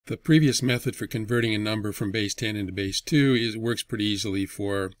The previous method for converting a number from base 10 into base 2 works pretty easily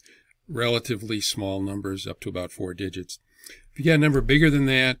for relatively small numbers up to about 4 digits. If you got a number bigger than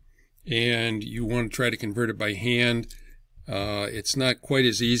that and you want to try to convert it by hand, it's not quite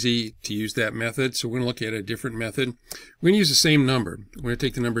as easy to use that method, so we're going to look at a different method. We're going to use the same number. We're going to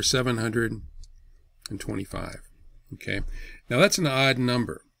take the number 725. Okay, now that's an odd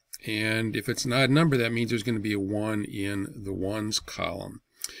number, and if it's an odd number, that means there's going to be a 1 in the ones column.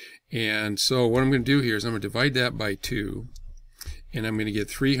 And so what I'm going to do here is I'm going to divide that by 2, and I'm going to get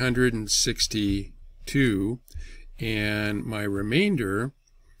 362, and my remainder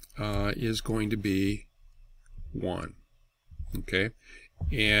is going to be 1. Okay,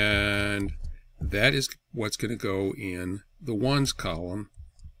 and that is what's going to go in the ones column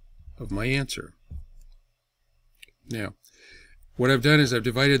of my answer. Now, what I've done is I've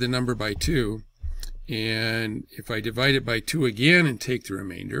divided the number by 2, and if I divide it by 2 again and take the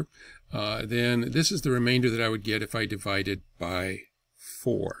remainder, then this is the remainder that I would get if I divided by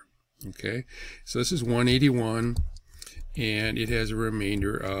 4. Okay, so this is 181, and it has a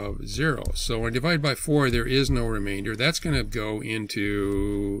remainder of 0. So when I divide by 4, there is no remainder. That's going to go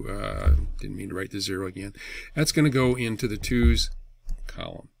into, didn't mean to write the 0 again. That's going to go into the 2's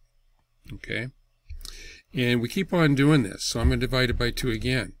column. Okay, and we keep on doing this. So I'm going to divide it by 2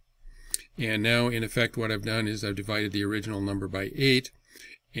 again. And now, in effect, what I've done is I've divided the original number by 8,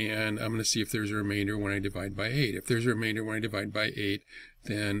 and I'm going to see if there's a remainder when I divide by 8. If there's a remainder when I divide by 8,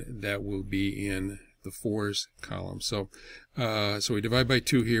 then that will be in the 4's column. So we divide by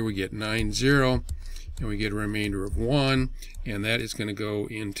 2 here, we get 90, and we get a remainder of 1, and that is going to go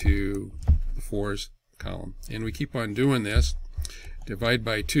into the 4's column. And we keep on doing this. Divide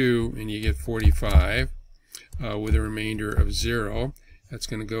by 2, and you get 45 with a remainder of 0. That's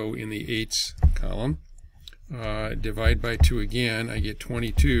going to go in the 8's column. Divide by 2 again, I get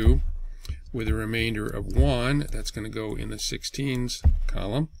 22 with a remainder of 1. That's going to go in the 16's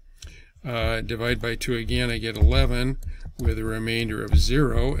column. Divide by 2 again, I get 11 with a remainder of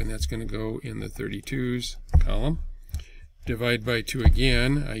 0, and that's going to go in the 32's column. Divide by 2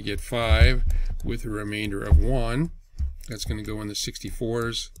 again, I get 5 with a remainder of 1. That's going to go in the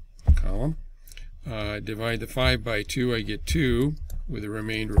 64's column. Divide the 5 by 2, I get 2 with a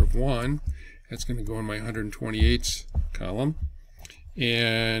remainder of 1. That's going to go in my 128's column.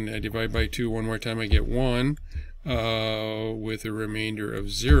 And I divide by 2 one more time, I get 1 with a remainder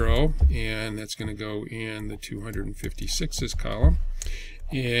of 0, and that's going to go in the 256's column.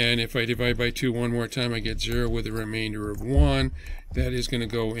 And if I divide by 2 one more time, I get 0 with a remainder of 1. That is going to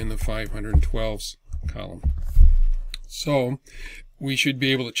go in the 512's column. So we should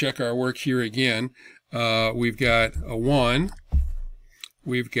be able to check our work here again. We've got a 1,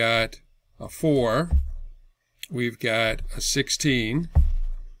 we've got a 4, we've got a 16,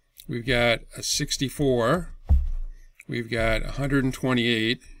 we've got a 64, we've got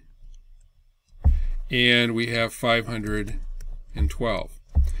 128, and we have 512.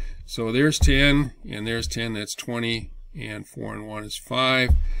 So there's 10, and there's 10, that's 20, and 4 and 1 is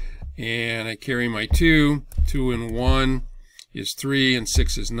 5. And I carry my 2, 2 and 1 is 3, and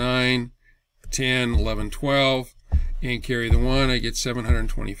 6 is 9, 10, 11, 12, and carry the 1, I get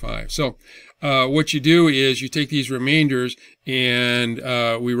 725. So what you do is you take these remainders and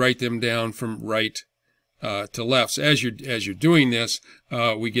we write them down from right to left. So as you're doing this,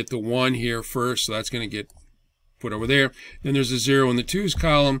 we get the 1 here first, so that's going to get put over there. Then there's a 0 in the 2's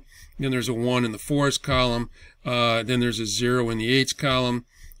column. Then there's a 1 in the 4's column. Then there's a 0 in the 8's column,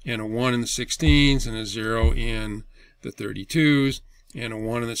 and a 1 in the 16's, and a 0 in the 32's, and a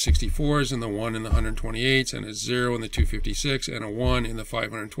 1 in the 64's, and the 1 in the 128's, and a 0 in the 256, and a 1 in the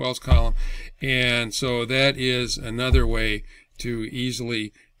 512's column. And so that is another way to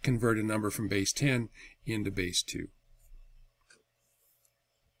easily convert a number from base 10 into base 2.